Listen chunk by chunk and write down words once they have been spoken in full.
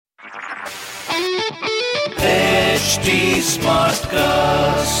HT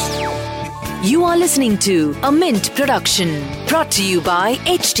Smartcast. You are listening to a Mint production brought to you by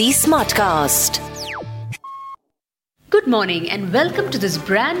HT Smartcast. Good morning and welcome to this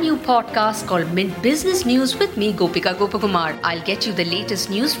brand new podcast called Mint Business News with me, Gopika Gopakumar. I'll get you the latest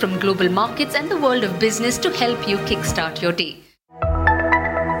news from global markets and the world of business to help you kickstart your day.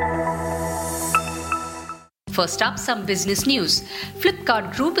 First up, some business news.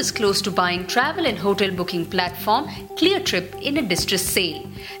 Flipkart Group is close to buying travel and hotel booking platform Cleartrip in a distressed sale.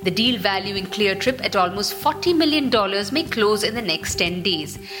 The deal valuing Cleartrip at almost $40 million may close in the next 10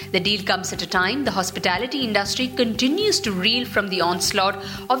 days. The deal comes at a time the hospitality industry continues to reel from the onslaught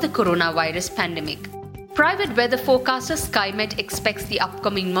of the coronavirus pandemic. Private weather forecaster Skymet expects the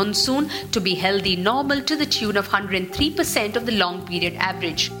upcoming monsoon to be healthy normal to the tune of 103% of the long period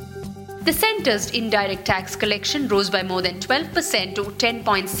average. The centre's indirect tax collection rose by more than 12% to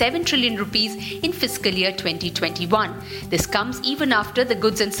 10.7 trillion rupees in fiscal year 2021. This comes even after the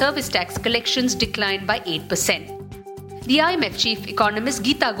goods and service tax collections declined by 8%. The IMF chief economist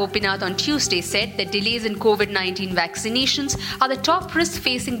Geeta Gopinath on Tuesday said that delays in COVID-19 vaccinations are the top risk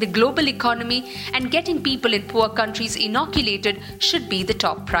facing the global economy and getting people in poor countries inoculated should be the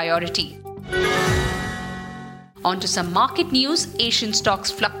top priority. On to some market news. Asian stocks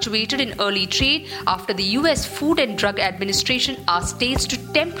fluctuated in early trade after the US Food and Drug Administration asked states to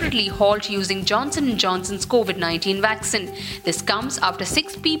temporarily halt using Johnson & Johnson's COVID-19 vaccine. This comes after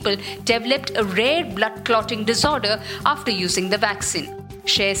 6 people developed a rare blood clotting disorder after using the vaccine.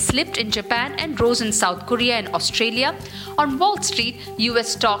 Shares slipped in Japan and rose in South Korea and Australia. On Wall Street, US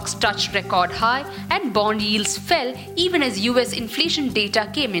stocks touched record high and bond yields fell even as US inflation data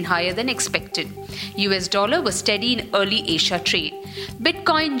came in higher than expected. US dollar was steady in early Asia trade.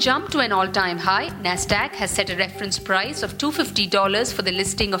 Bitcoin jumped to an all-time high. Nasdaq has set a reference price of $250 for the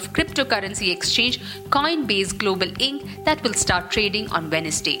listing of cryptocurrency exchange Coinbase Global Inc. that will start trading on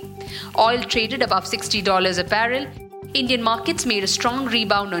Wednesday. Oil traded above $60 a barrel. Indian markets made a strong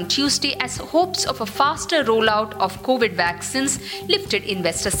rebound on Tuesday as hopes of a faster rollout of COVID vaccines lifted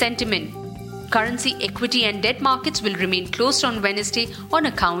investor sentiment. Currency, equity and debt markets will remain closed on Wednesday on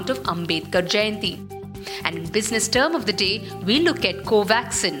account of Ambedkar Jayanti. And in business term of the day, we look at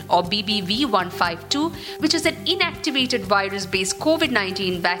Covaxin or BBV152, which is an inactivated virus-based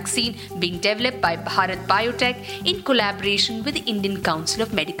COVID-19 vaccine being developed by Bharat Biotech in collaboration with the Indian Council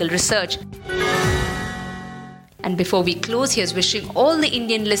of Medical Research. And before we close, here's wishing all the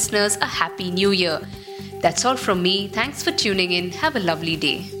Indian listeners a happy new year. That's all from me. Thanks for tuning in. Have a lovely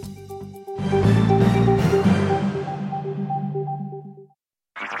day.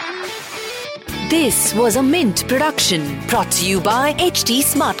 This was a Mint production brought to you by HT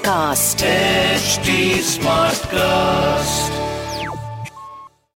Smartcast. HT Smartcast.